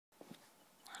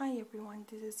Hi everyone,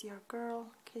 this is your girl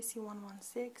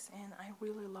Kase116 and I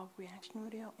really love reaction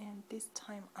video, and this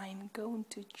time I'm going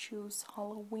to choose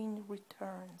Halloween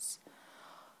Returns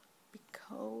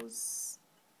because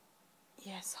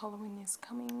yes, Halloween is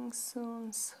coming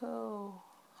soon. So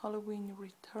Halloween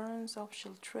Returns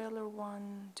official trailer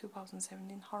 1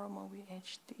 2017 horror movie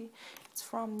HD. It's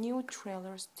from new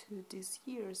trailers to this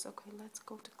year's. Okay, let's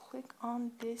go to click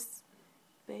on this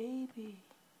baby.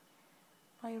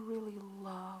 I really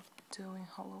love doing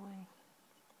Halloween.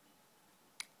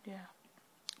 Yeah,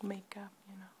 makeup,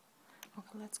 you know.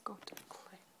 Okay, let's go to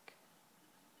click.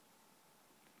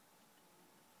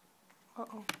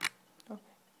 Uh-oh. Okay.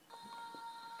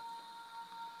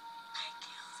 I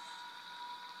killed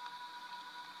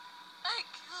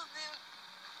him.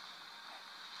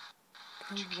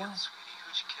 Who'd you kill, sweetie?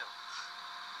 Who'd you kill?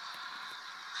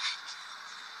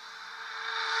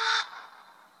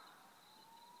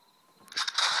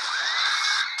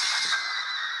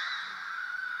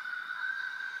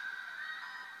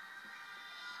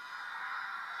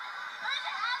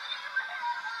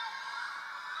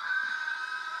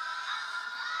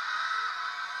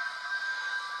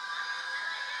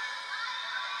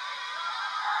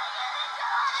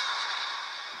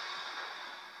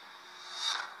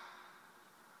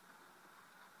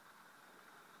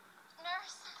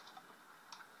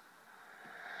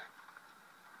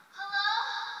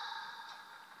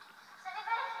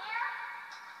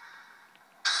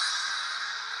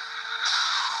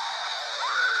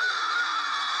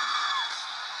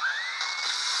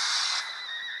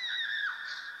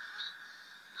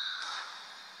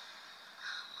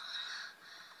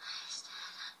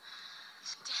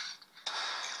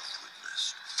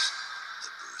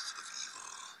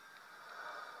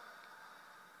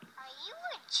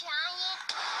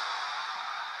 Giant. Now,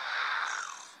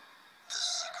 the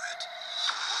secret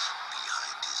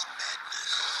behind his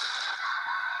madness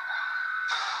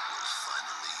will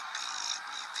finally be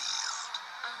revealed.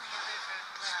 Only a river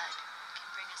of blood can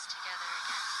bring us together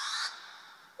again.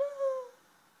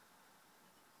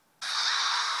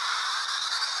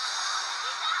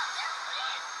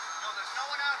 No, there's no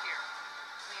one out here.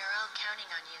 We are all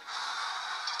counting on you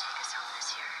to take us home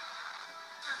this year.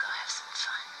 Now go have some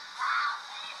fun.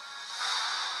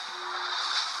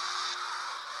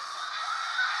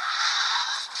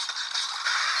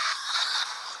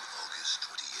 On August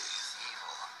 28th,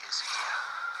 evil is here.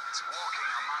 It's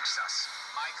walking amongst us.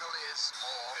 Michael is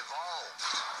more evolved.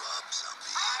 Rob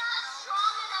Zombie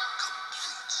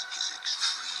completes his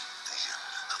extreme vision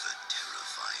of a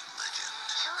terrifying legend.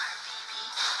 Kill her, baby.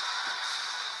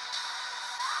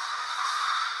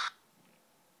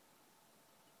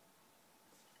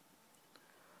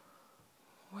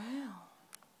 Well,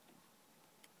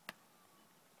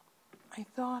 I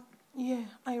thought, yeah,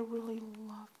 I really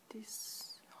love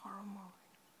this horror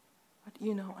movie. But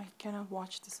you know, I cannot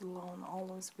watch this alone,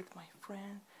 always with my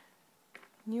friend.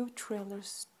 New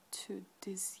trailers to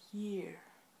this year.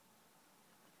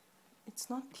 It's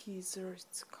not teaser,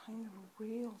 it's kind of a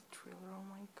real trailer. Oh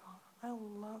my god, I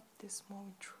love this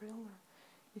movie trailer.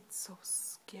 It's so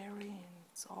scary and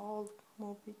it's all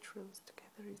movie trailers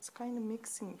together. It's kind of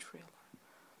mixing trailer.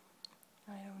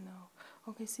 I don't know.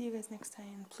 Okay, see you guys next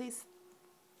time. Please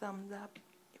thumbs up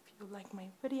if you like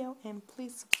my video, and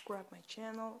please subscribe my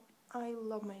channel. I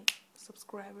love my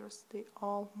subscribers. They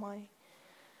all my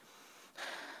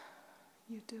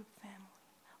YouTube family.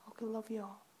 Okay, love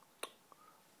y'all.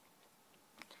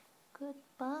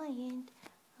 Goodbye, and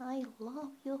I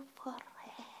love you forever.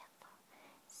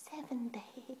 7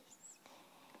 days.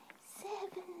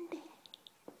 7 days.